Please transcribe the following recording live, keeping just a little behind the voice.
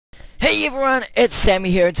Hey everyone, it's Sammy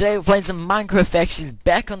here, and today we're playing some Minecraft Factions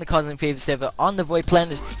back on the Cosmic PvP server on the Void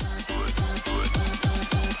Planet.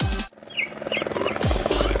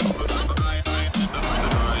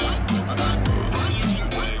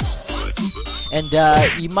 And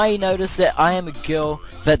you may notice that I am a girl,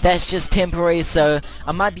 but that's just temporary, so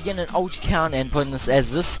I might be getting an ultra count and putting this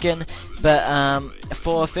as this skin, but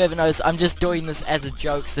for further notice, I'm just doing this as a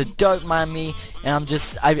joke, so don't mind me, and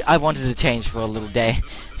I wanted to change for a little day.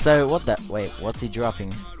 So wait, what's he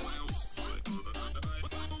dropping?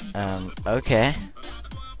 Okay.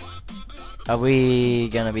 Are we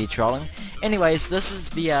gonna be trolling? Anyways, this is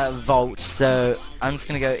the vault, so I'm just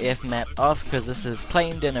gonna go F map off because this is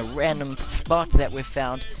claimed in a random spot that we've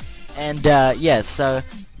found. And yeah, so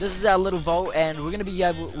this is our little vault, and we're gonna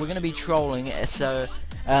be trolling. So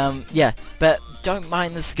yeah, but don't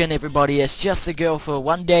mind the skin, everybody. It's just a girl for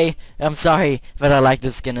one day. I'm sorry, but I like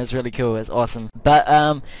this skin. It's really cool. It's awesome. But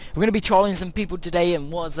we're gonna be trolling some people today in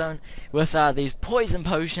Warzone with these poison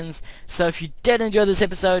potions. So if you did enjoy this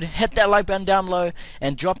episode, hit that like button down below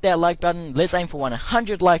and drop that like button. Let's aim for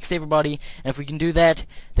 100 likes, everybody. And if we can do that,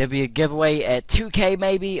 there'll be a giveaway at 2K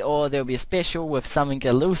maybe, or there'll be a special with something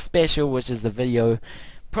a little special, which is the video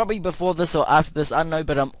probably before this or after this, I don't know,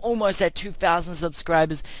 but I'm almost at 2,000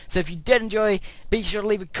 subscribers. So if you did enjoy, be sure to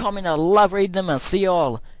leave a comment. I love reading them. I'll see you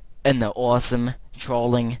all in the awesome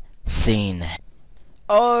trolling scene.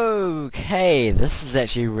 Okay, this is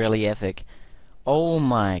actually really epic. Oh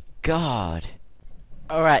my god.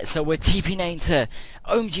 Alright, so we're TPing to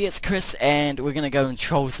OMG it's Chris, and we're gonna go and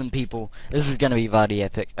troll some people. This is gonna be bloody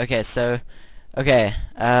epic. Okay, so we're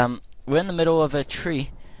in the middle of a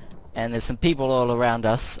tree, and there's some people all around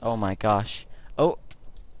us. Oh my gosh. Oh,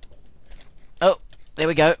 there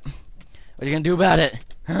we go. What are you gonna do about it?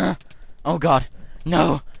 Huh? Oh god.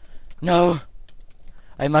 No. No.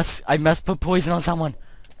 I must put poison on someone.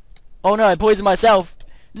 Oh no, I poisoned myself.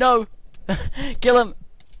 No. Kill him.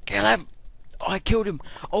 Kill him. Oh, I killed him.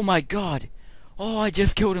 Oh my god. Oh, I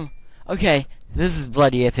just killed him. Okay. This is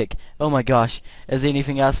bloody epic. Oh my gosh. Is there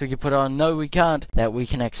anything else we can put on? No, we can't. That we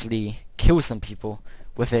can actually kill some people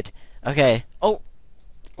with it. Okay. Oh,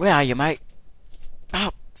 where are you, mate?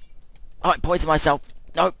 Oh, I poisoned myself.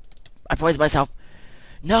 No, I poisoned myself.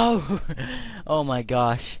 No. Oh my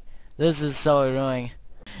gosh, this is so annoying.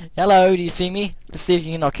 Hello, do you see me? Let's see if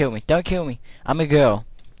you can not kill me. Don't kill me. I'm a girl.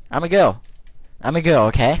 I'm a girl. I'm a girl.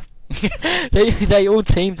 Okay. they all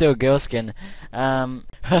team to a girl skin.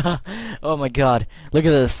 Oh my god. Look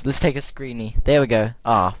at this. Let's take a screeny. There we go.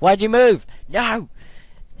 Ah, why'd you move? No.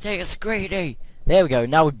 Take a screeny. There we go.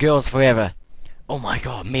 Now we're girls forever. Oh my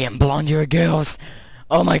god, me and Blondie are girls.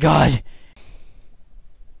 Oh my god.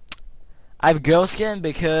 I have girl skin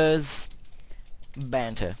because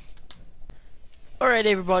banter. Alright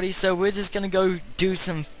everybody, so we're just gonna go do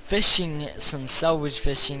some fishing, some salvage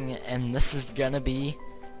fishing, and this is gonna be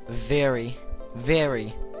very,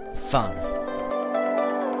 very fun.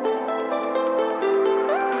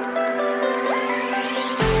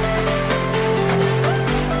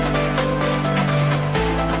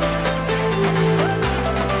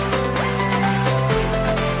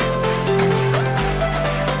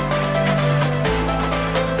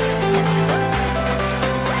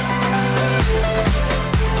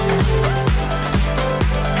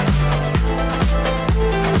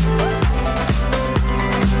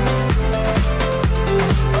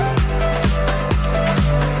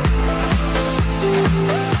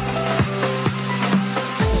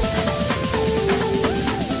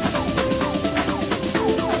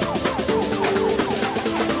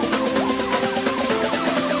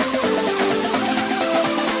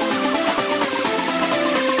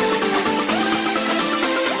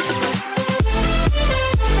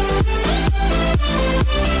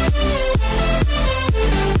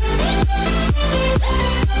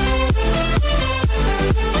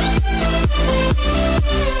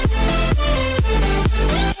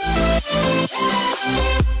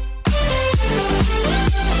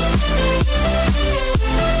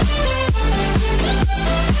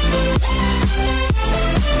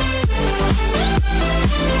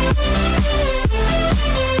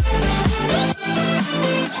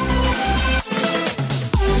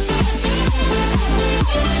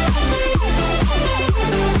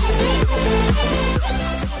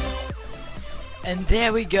 And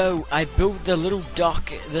there we go, I built the little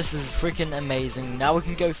dock. This is freaking amazing. Now we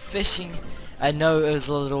can go fishing. I know it was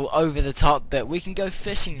a little over the top, but we can go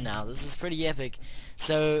fishing now. This is pretty epic.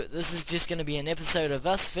 So this is just going to be an episode of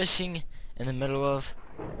us fishing in the middle of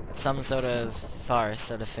some sort of forest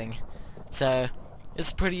sort of thing. So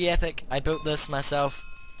it's pretty epic. I built this myself.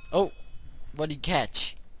 Oh, what did you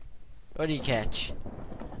catch? What did you catch?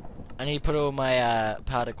 I need to put all my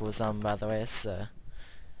particles on, by the way, so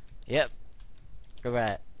yep.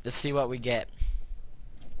 Alright, let's see what we get.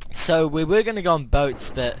 So we were gonna go on boats,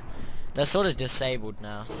 but they're sort of disabled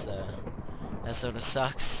now, so that sort of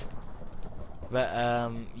sucks. But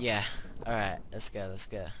yeah. Alright, let's go.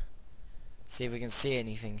 See if we can see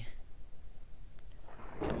anything.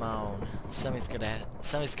 Come on. Something's gonna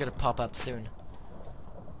pop up soon.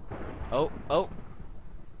 Oh.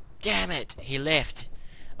 Damn it! He left.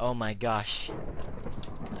 Oh my gosh.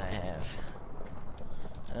 I have.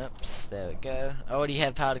 Oops, there we go. I already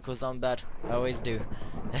have particles on, but I always do.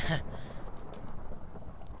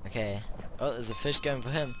 Okay. Oh, there's a fish going for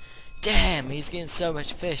him. Damn, he's getting so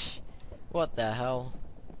much fish. What the hell?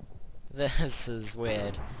 This is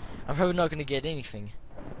weird. I'm probably not gonna get anything.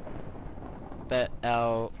 But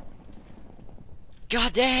God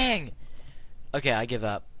dang! Okay, I give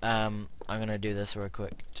up. I'm gonna do this real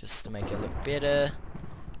quick just to make it look better,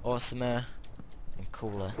 awesomer, and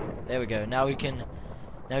cooler. There we go. Now we can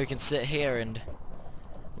sit here and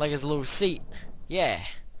like his little seat. Yeah.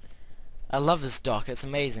 I love this dock. It's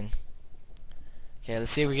amazing. Okay,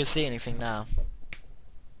 let's see if we can see anything now.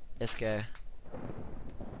 Let's go.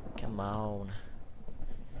 Come on.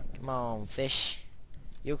 Come on, fish.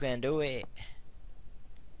 You can do it.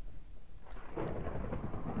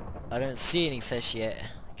 I don't see any fish yet.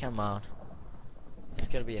 Come on. It's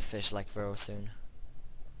gonna be a fish like real soon.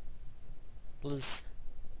 Please.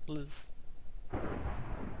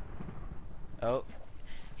 Oh.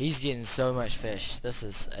 He's getting so much fish. This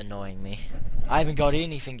is annoying me. I haven't got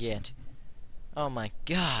anything yet. Oh my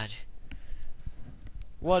god.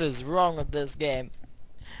 What is wrong with this game?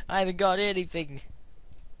 I haven't got anything.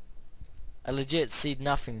 I legit see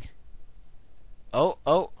nothing. Oh.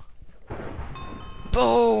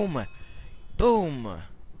 Boom! Boom!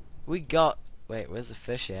 We got... Wait, where's the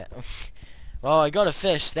fish at? Well, I got a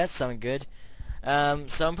fish. That's something good.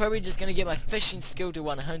 So I'm probably just gonna get my fishing skill to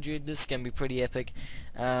 100. This is gonna be pretty epic.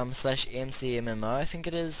 Slash MCMMO, I think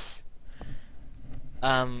it is.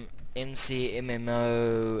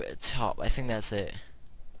 MCMMO top. I think that's it.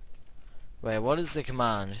 Wait, what is the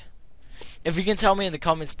command? If you can tell me in the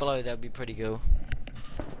comments below, that would be pretty cool.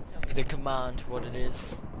 Tell me the command, what it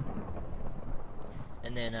is.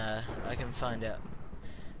 And then I can find out.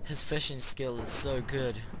 His fishing skill is so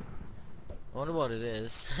good. I wonder what it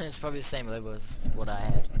is. It's probably the same level as what I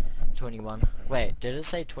had. 21. Wait, did it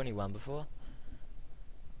say 21 before?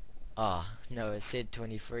 Oh, no, it said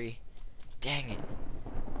 23. Dang it.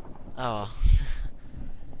 Oh.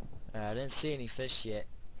 I didn't see any fish yet.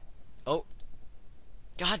 Oh.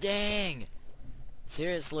 God dang!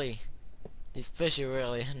 Seriously. These fish are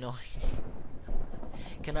really annoying.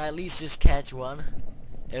 Can I at least just catch one?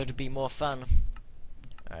 It would be more fun.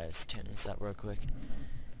 Alright, let's turn this up real quick.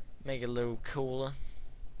 Make it a little cooler.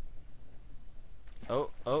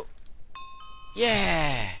 Oh.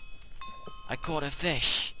 Yeah! I caught a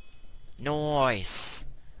fish. Nice.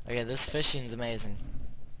 Okay, this fishing's amazing.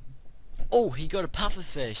 Oh, he got a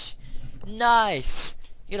pufferfish. Nice.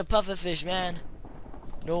 You got a pufferfish, man.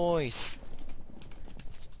 Nice.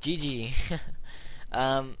 GG.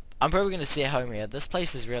 I'm probably gonna see it home here. This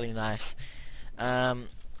place is really nice.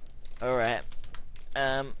 Alright.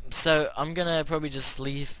 So I'm gonna probably just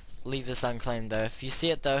leave this unclaimed though. If you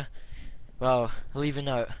see it though, well, leave a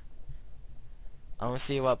note. I want to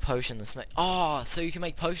see what potion this makes. Oh, so you can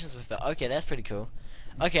make potions with it. Okay, that's pretty cool.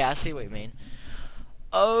 Okay, I see what you mean.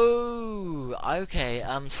 Oh, okay.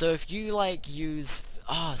 So if you like use,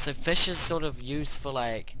 so fish is sort of used for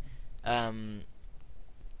like,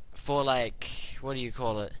 what do you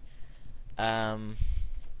call it?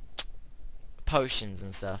 Potions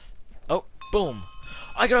and stuff. Oh, boom!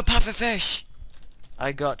 I got a puffer fish.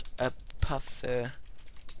 I got a puffer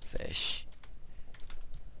fish.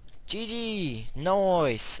 GG!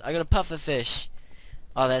 Nice! I got a puffer fish.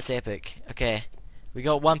 Oh, that's epic. Okay. We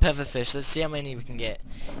got one puffer fish. Let's see how many we can get.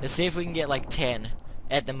 Let's see if we can get like 10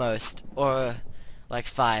 at the most. Or like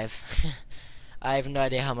 5. I have no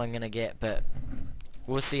idea how much I'm gonna get, but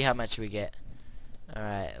we'll see how much we get.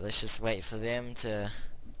 Alright, let's just wait for them to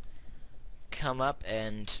come up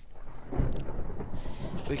and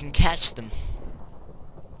we can catch them.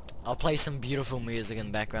 I'll play some beautiful music in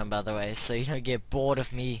the background, by the way, so you don't get bored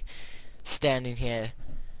of me standing here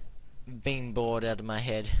being bored out of my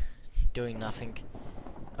head doing nothing.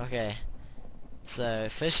 Okay, so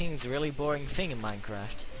fishing is a really boring thing in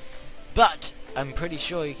Minecraft, but I'm pretty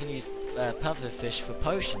sure you can use pufferfish for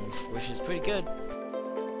potions, which is pretty good.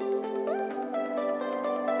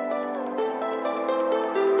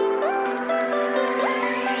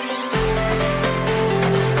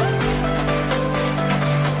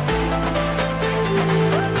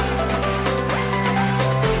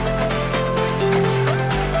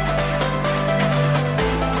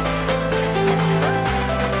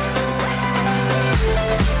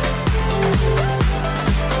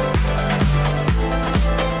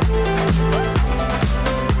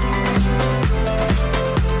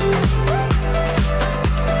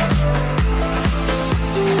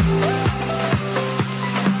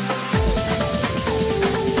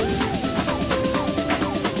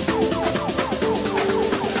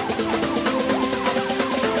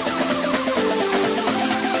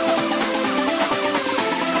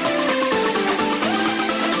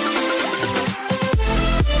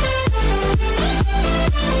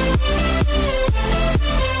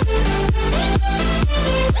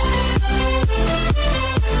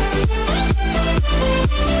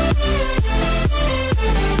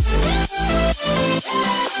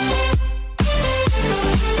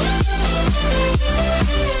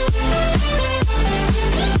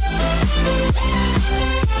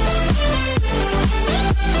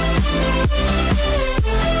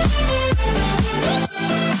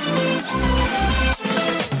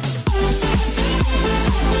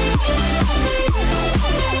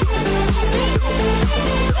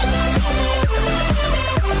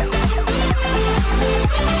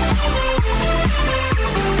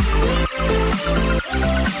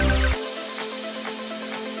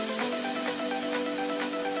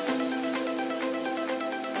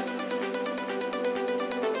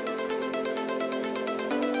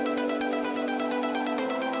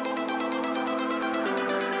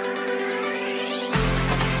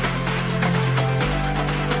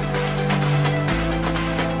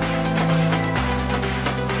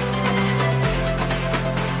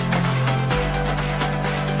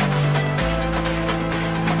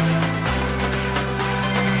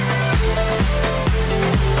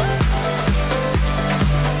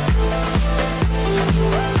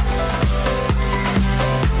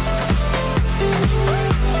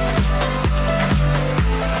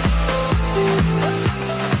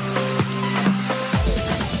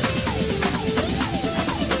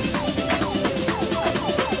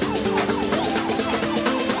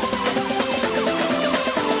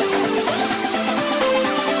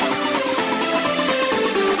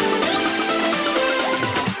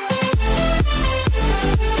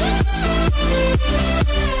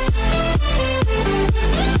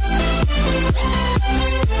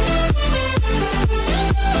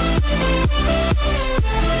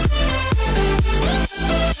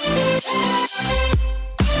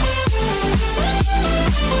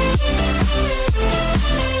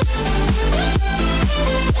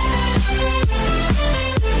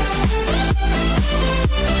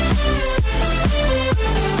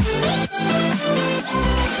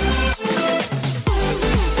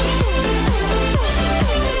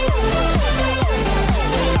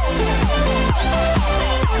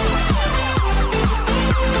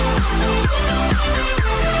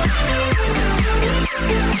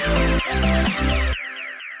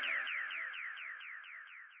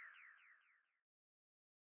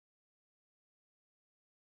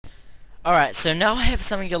 Alright, so now I have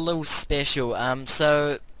something a little special.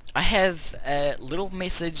 So I have a little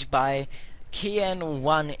message by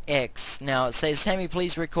Kian1X. Now it says, Sammy,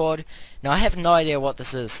 please record. Now I have no idea what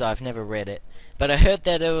this is, so I've never read it. But I heard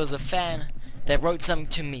that it was a fan that wrote something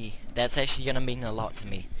to me. That's actually gonna mean a lot to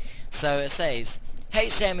me. So it says, Hey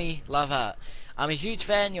Sammy, love heart. I'm a huge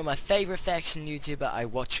fan, you're my favorite faction YouTuber. I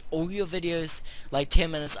watch all your videos like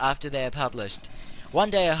 10 minutes after they are published.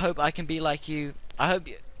 One day I hope I can be like you. I hope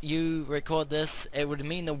you record this. It would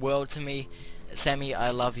mean the world to me. Sammy, I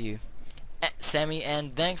love you. Sammy,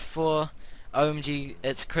 and thanks for OMG,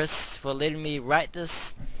 it's Chris, for letting me write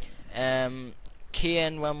this.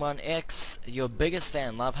 Kian11X, your biggest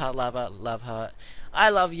fan. Love heart, love heart, love heart. I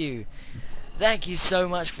love you. Thank you so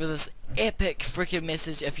much for this epic freaking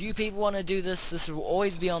message. If you people want to do this, this will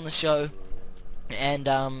always be on the show. And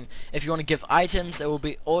if you want to give items, it will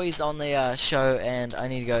be always on the show. And I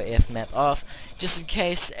need to go F-map off just in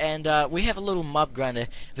case. And we have a little mob grinder.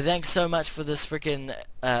 But thanks so much for this freaking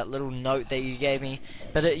little note that you gave me.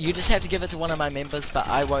 But you just have to give it to one of my members. But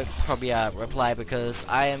I won't probably reply because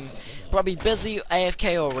I am probably busy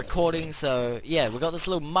AFK or recording. So yeah, we got this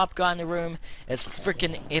little mob grinder room. It's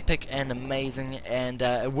freaking epic and amazing, and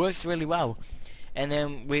it works really well. And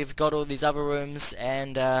then we've got all these other rooms,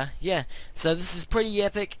 and yeah, so this is pretty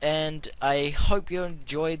epic, and I hope you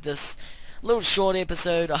enjoyed this little short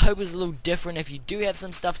episode. I hope it's a little different. If you do have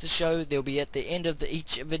some stuff to show, they'll be at the end of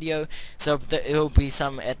each video, so there'll be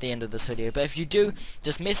some at the end of this video. But if you do,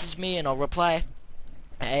 just message me and I'll reply,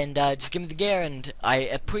 and just give me the gear, and I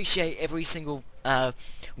appreciate every single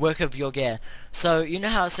work of your gear. So you know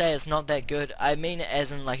how I say it's not that good? I mean it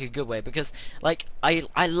as in like a good way, because like I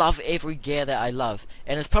love every gear that I love,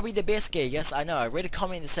 and it's probably the best gear. Yes, I know, I read a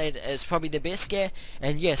comment that said it's probably the best gear,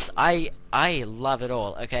 and yes, I love it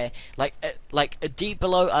all. Okay, like deep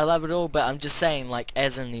below, I love it all, but I'm just saying like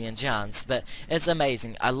as in the enchants. But it's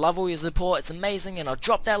amazing. I love all your support. It's amazing, and I'll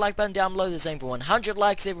drop that like button down below. The same for 100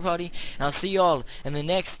 likes, everybody, and I'll see you all in the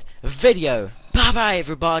next video. Bye bye,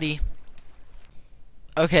 everybody.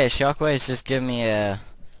 Okay, Shockwave's just give me a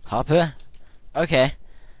hopper. Okay.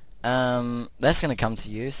 That's gonna come to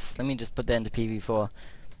use. Let me just put that into PV4.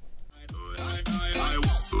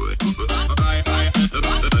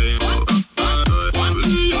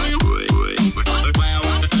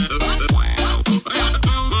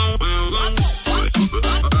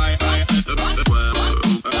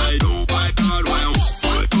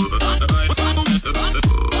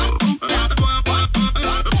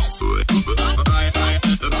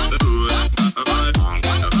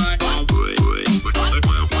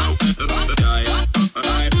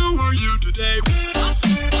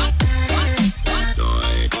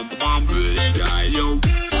 Yo.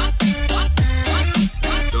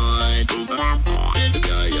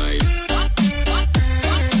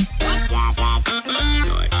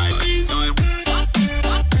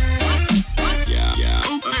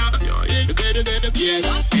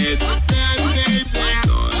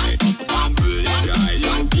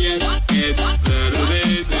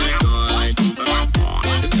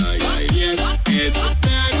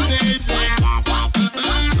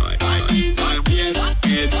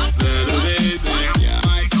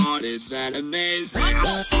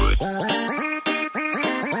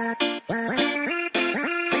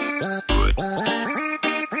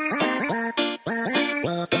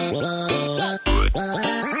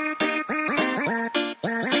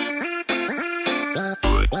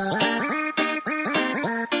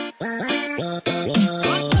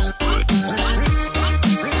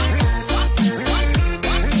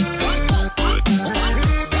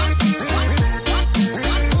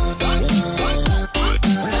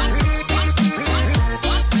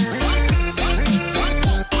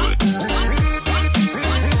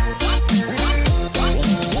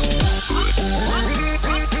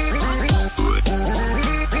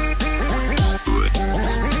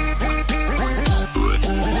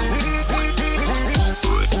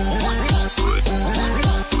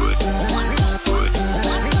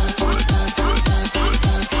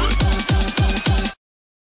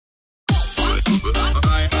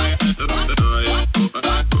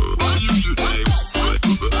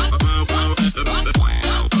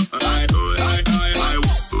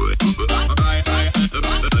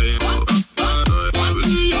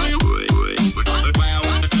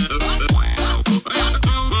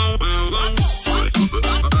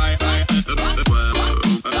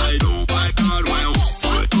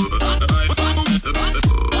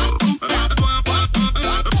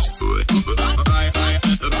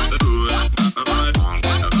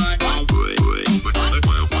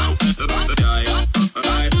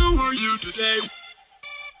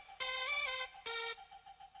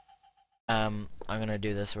 I'm gonna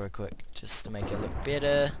do this real quick just to make it look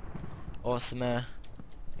better, awesomer,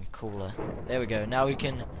 and cooler. There we go. Now we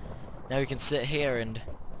can sit here and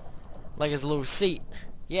like his little seat.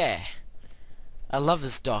 Yeah, I love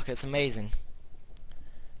this dock. It's amazing.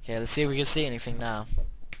 Okay, let's see if we can see anything now.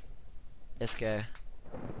 Let's go.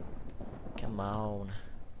 Come on.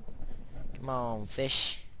 Come on,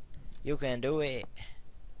 fish. You can do it.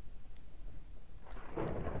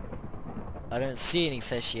 I don't see any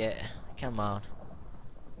fish yet. Come on.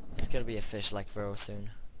 It's gonna be a fish like real soon.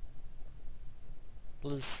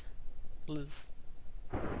 Please. Please.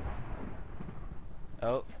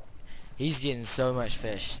 Oh. He's getting so much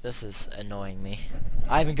fish. This is annoying me.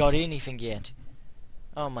 I haven't got anything yet.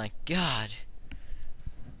 Oh my god.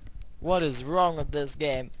 What is wrong with this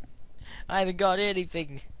game? I haven't got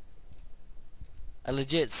anything. I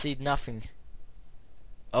legit see nothing.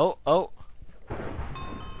 Oh, oh.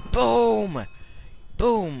 Boom!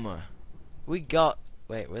 Boom! We got...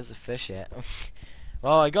 Wait, where's the fish at?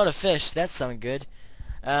 Well, I got a fish. That's something good.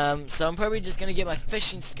 So I'm probably just gonna get my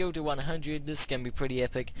fishing skill to 100. This is gonna be pretty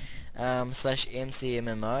epic. Slash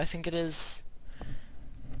MCMMO, I think it is.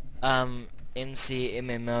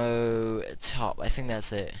 MCMMO top. I think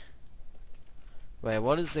that's it. Wait,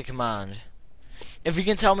 what is the command? If you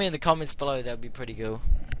can tell me in the comments below, that would be pretty cool.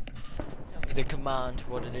 Tell me the command,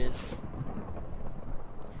 what it is.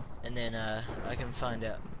 And then I can find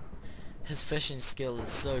out. His fishing skill is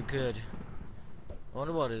so good. I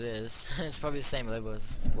wonder what it is. It's probably the same level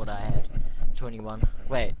as what I had. 21.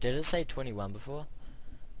 Wait, did it say 21 before?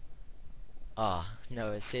 Oh,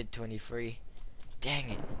 no, it said 23.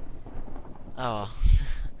 Dang it. Oh.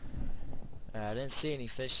 I didn't see any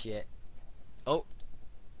fish yet. Oh.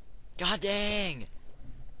 God dang!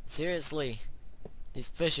 Seriously. These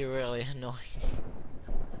fish are really annoying.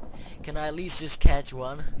 Can I at least just catch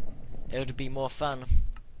one? It would be more fun.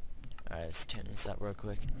 Alright, let's turn this up real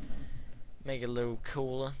quick. Make it a little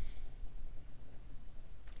cooler.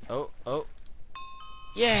 Oh, oh.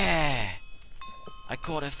 Yeah! I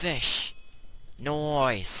caught a fish.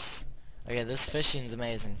 Nice. Okay, this fishing's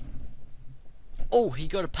amazing. Oh, he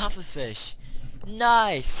got a pufferfish.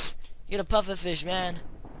 Nice. You got a pufferfish, man.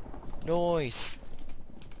 Nice.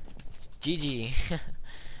 GG.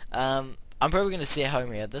 I'm probably gonna see it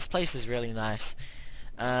home here. This place is really nice.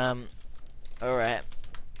 Alright.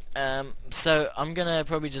 So I'm gonna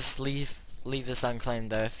probably just leave this unclaimed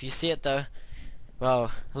though. If you see it though,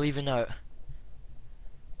 well, leave a note.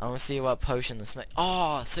 I want to see what potion this makes.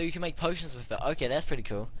 Oh, so you can make potions with it. Okay, that's pretty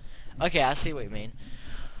cool. Okay, I see what you mean.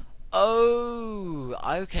 Oh,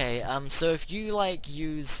 okay. So if you like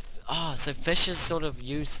use, so fish is sort of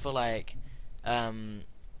used for like,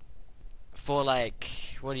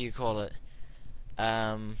 what do you call it?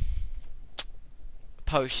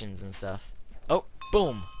 Potions and stuff. Oh,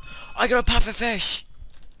 boom! I got a puffer fish.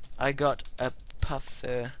 I got a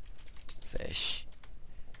puffer fish.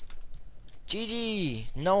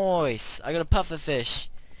 GG! Nice! I got a puffer fish.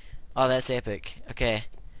 Oh, that's epic. Okay.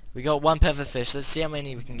 We got one puffer fish. Let's see how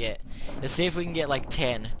many we can get. Let's see if we can get like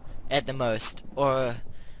 10 at the most. Or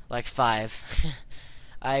like 5.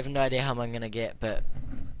 I have no idea how much I'm gonna get, but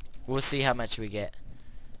we'll see how much we get.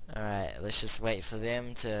 Alright, let's just wait for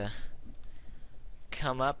them to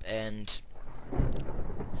come up and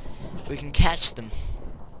we can catch them.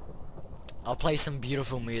 I'll play some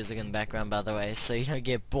beautiful music in the background, by the way, so you don't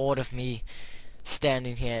get bored of me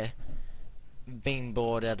standing here being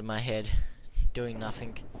bored out of my head doing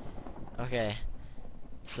nothing. Okay,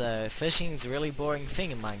 so fishing is a really boring thing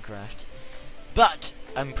in Minecraft, but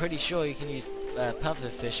I'm pretty sure you can use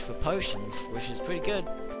pufferfish for potions, which is pretty good.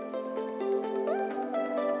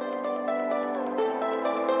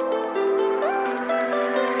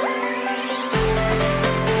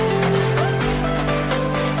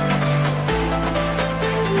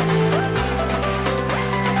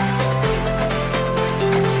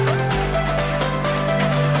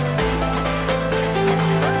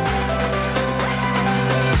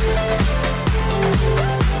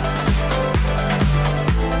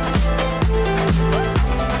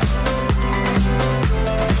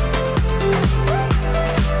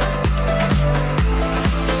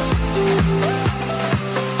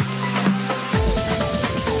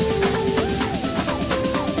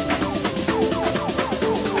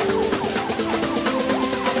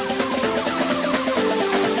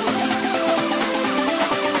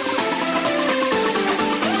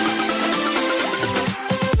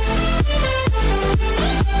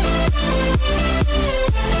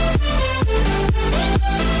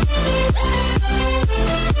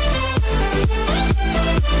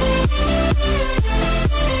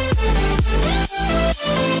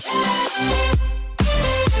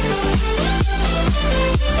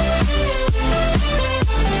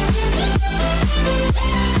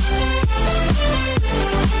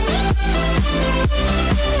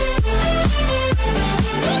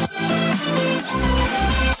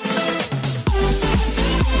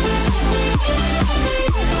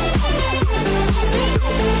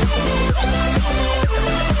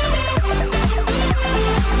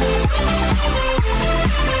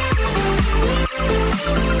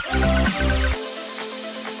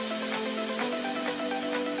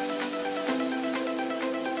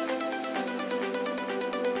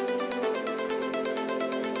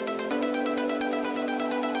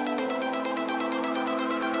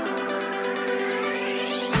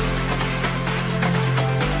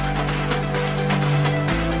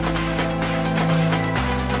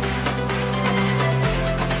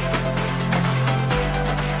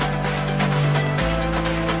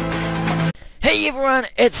 Hey everyone,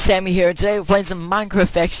 it's Sammy here, and today we're playing some Minecraft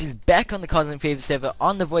Factions back on the Cosmic PvP server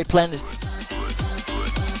on the Void Planet.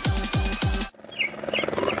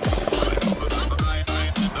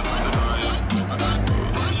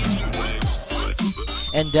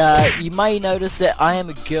 And you may notice that I am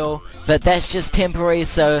a girl, but that's just temporary,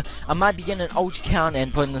 so I might be getting an ultra count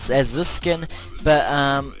and putting this as this skin,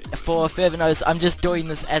 but for further notice, I'm just doing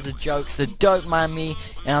this as a joke, so don't mind me,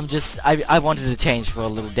 and I wanted to change for a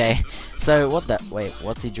little day. So wait,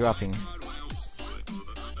 what's he dropping?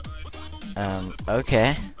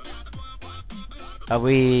 Okay. Are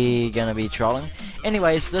we gonna be trolling?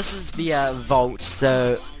 Anyways, this is the vault,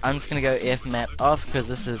 so I'm just gonna go F map off because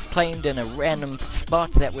this is claimed in a random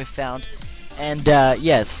spot that we've found. And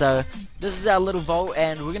yeah, so this is our little vault,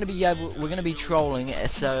 and we're gonna be trolling.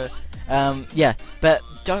 So yeah, but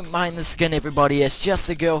don't mind the skin, everybody. It's just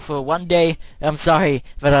a girl for one day. I'm sorry,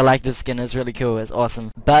 but I like this skin. It's really cool. It's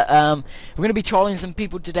awesome. But we're gonna be trolling some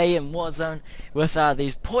people today in Warzone with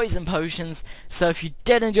these poison potions. So if you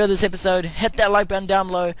did enjoy this episode, hit that like button down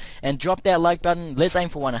below and drop that like button. Let's aim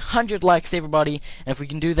for 100 likes, everybody. And if we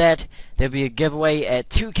can do that, there'll be a giveaway at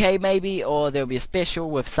 2K maybe, or there'll be a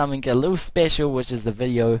special with something a little special, which is the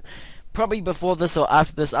video probably before this or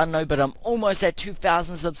after this, I don't know, but I'm almost at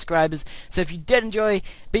 2,000 subscribers. So if you did enjoy,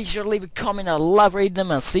 be sure to leave a comment. I love reading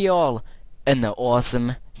them. I'll see you all in the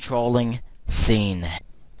awesome trolling scene.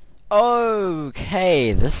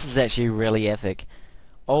 Okay, this is actually really epic.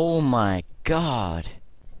 Oh my god.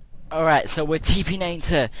 Alright, so we're TPing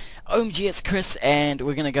into OMG, it's Chris, and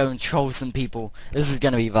we're gonna go and troll some people. This is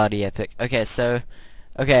gonna be bloody epic. Okay, so,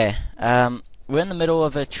 okay, we're in the middle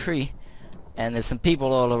of a tree, and there's some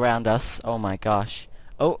people all around us. Oh my gosh.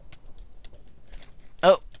 Oh,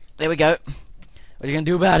 there we go. What are you gonna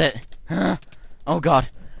do about it? Huh? Oh god.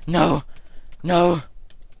 No. No.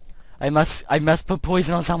 I must put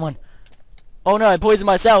poison on someone. Oh no, I poisoned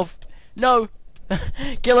myself. No.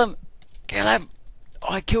 Kill him. Kill him.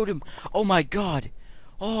 Oh, I killed him. Oh my god.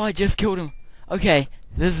 Oh, I just killed him. Okay.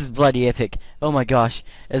 This is bloody epic. Oh my gosh.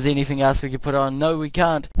 Is there anything else we can put on? No, we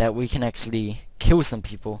can't. That we can actually kill some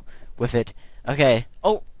people with it. Okay.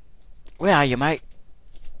 Oh, where are you, mate?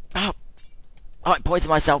 Oh, I poisoned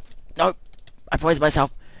myself. No, I poisoned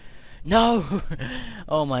myself. No.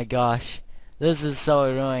 Oh my gosh, this is so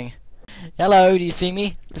annoying. Hello, do you see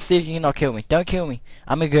me? Let's see if you can not kill me. Don't kill me.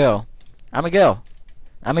 I'm a girl. I'm a girl.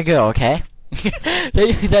 I'm a girl. Okay.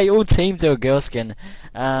 they all team to a girl skin.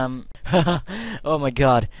 Oh my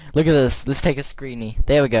god. Look at this. Let's take a screeny.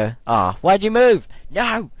 There we go. Ah, why'd you move?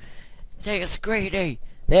 No. Take a screeny.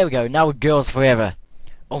 There we go, now we're girls forever.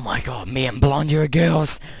 Oh my god, me and Blondie are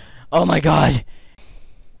girls. Oh my god.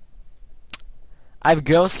 I have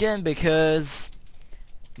girl skin because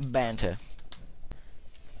banter.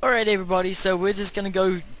 Alright everybody, so we're just gonna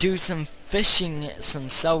go do some fishing, some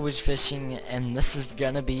salvage fishing, and this is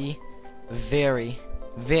gonna be very,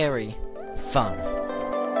 very fun.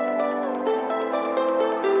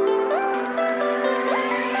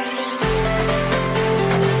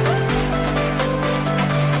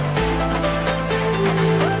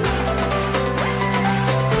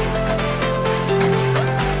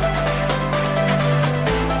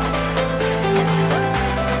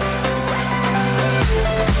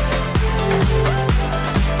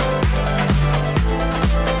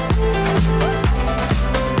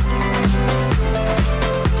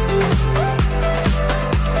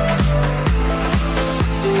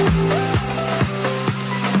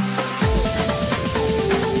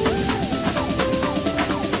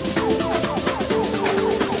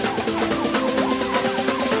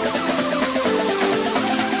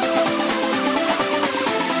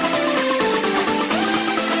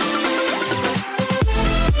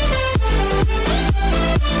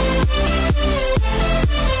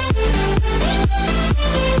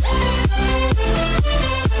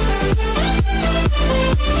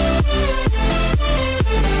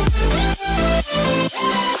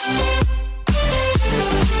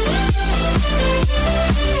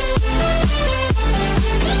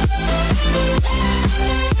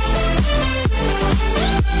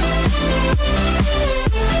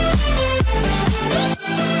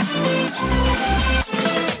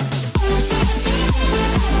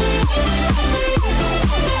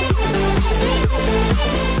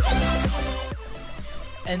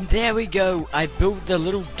 And there we go, I built the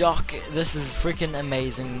little dock. This is freaking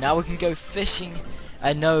amazing. Now we can go fishing.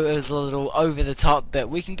 I know it was a little over the top, but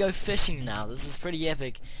we can go fishing now. This is pretty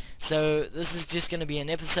epic. So this is just going to be an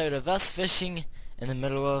episode of us fishing in the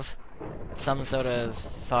middle of some sort of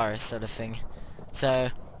forest sort of thing. So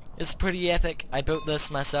it's pretty epic. I built this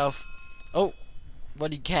myself. Oh,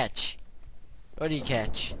 what did you catch? What did you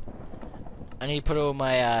catch? I need to put all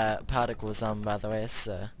my particles on, by the way,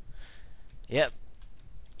 so yep.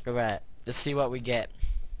 Alright, let's see what we get.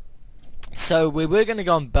 So we were gonna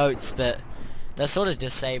go on boats, but they're sort of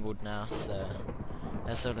disabled now, so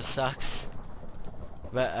that sort of sucks.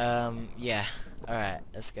 But yeah. Alright,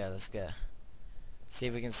 let's go. See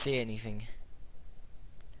if we can see anything.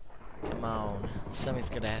 Come on. Something's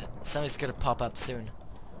gonna pop up soon.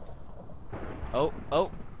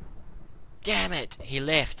 Oh. Damn it! He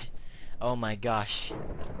left. Oh my gosh.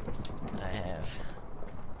 I have.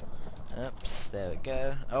 Oops, there we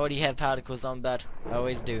go. I already have particles on, but I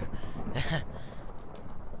always do.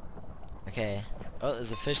 Okay. Oh,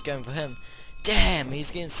 there's a fish going for him. Damn,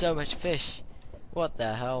 he's getting so much fish. What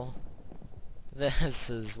the hell?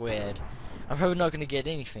 This is weird. I'm probably not gonna get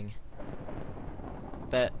anything.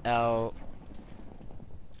 But God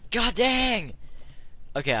dang!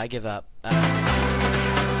 Okay, I give up.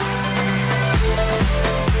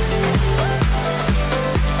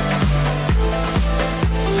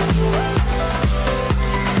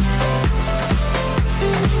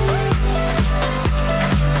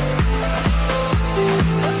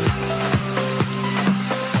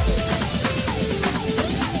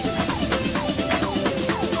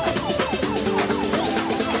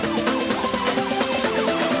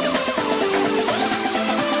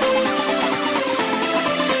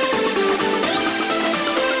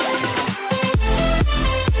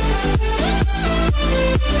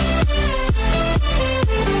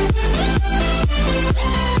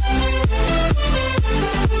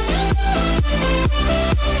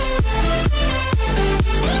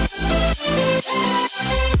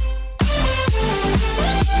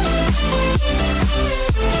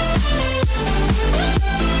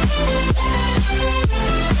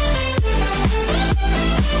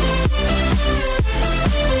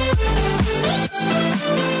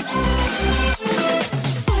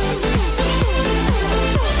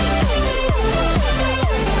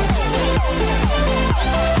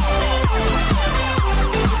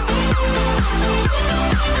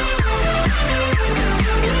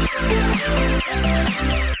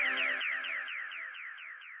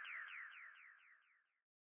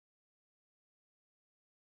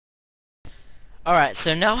 Alright,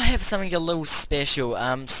 so now I have something a little special.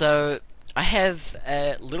 So I have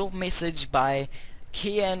a little message by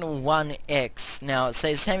Kian1X. Now it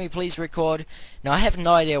says, Sammy, please record. Now I have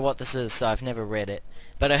no idea what this is, so I've never read it.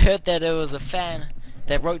 But I heard that it was a fan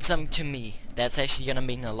that wrote something to me. That's actually gonna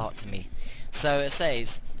mean a lot to me. So it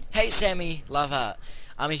says, Hey Sammy, love heart.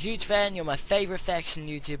 I'm a huge fan, you're my favorite faction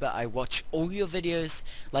YouTuber. I watch all your videos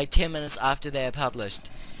like 10 minutes after they are published.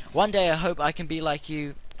 One day I hope I can be like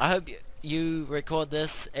you. I hope you record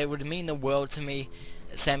this. It would mean the world to me.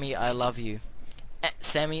 Sammy, I love you.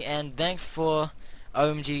 Sammy, and thanks for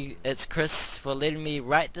OMG, it's Chris, for letting me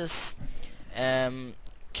write this.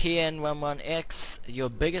 Kian11X,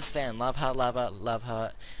 your biggest fan. Love heart, love heart, love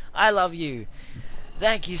heart. I love you.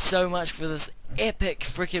 Thank you so much for this epic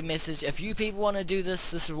freaking message. If you people want to do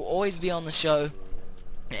this, this will always be on the show.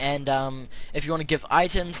 And if you want to give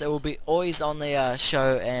items, it will be always on the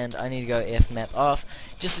show. And I need to go F-map off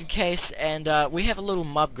just in case. And we have a little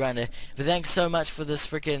mob grinder, but thanks so much for this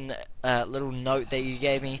freaking little note that you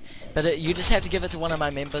gave me. But you just have to give it to one of my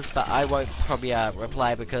members, but I won't probably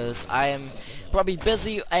reply because I am probably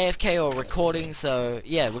busy AFK or recording. So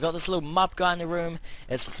yeah, we got this little mob grinder room.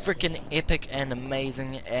 It's freaking epic and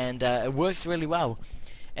amazing, and it works really well.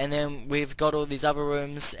 And then we've got all these other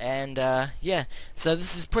rooms, and yeah, so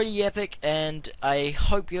this is pretty epic, and I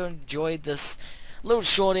hope you enjoyed this little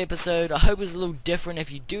short episode. I hope it's a little different. If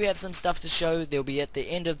you do have some stuff to show, they'll be at the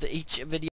end of each video.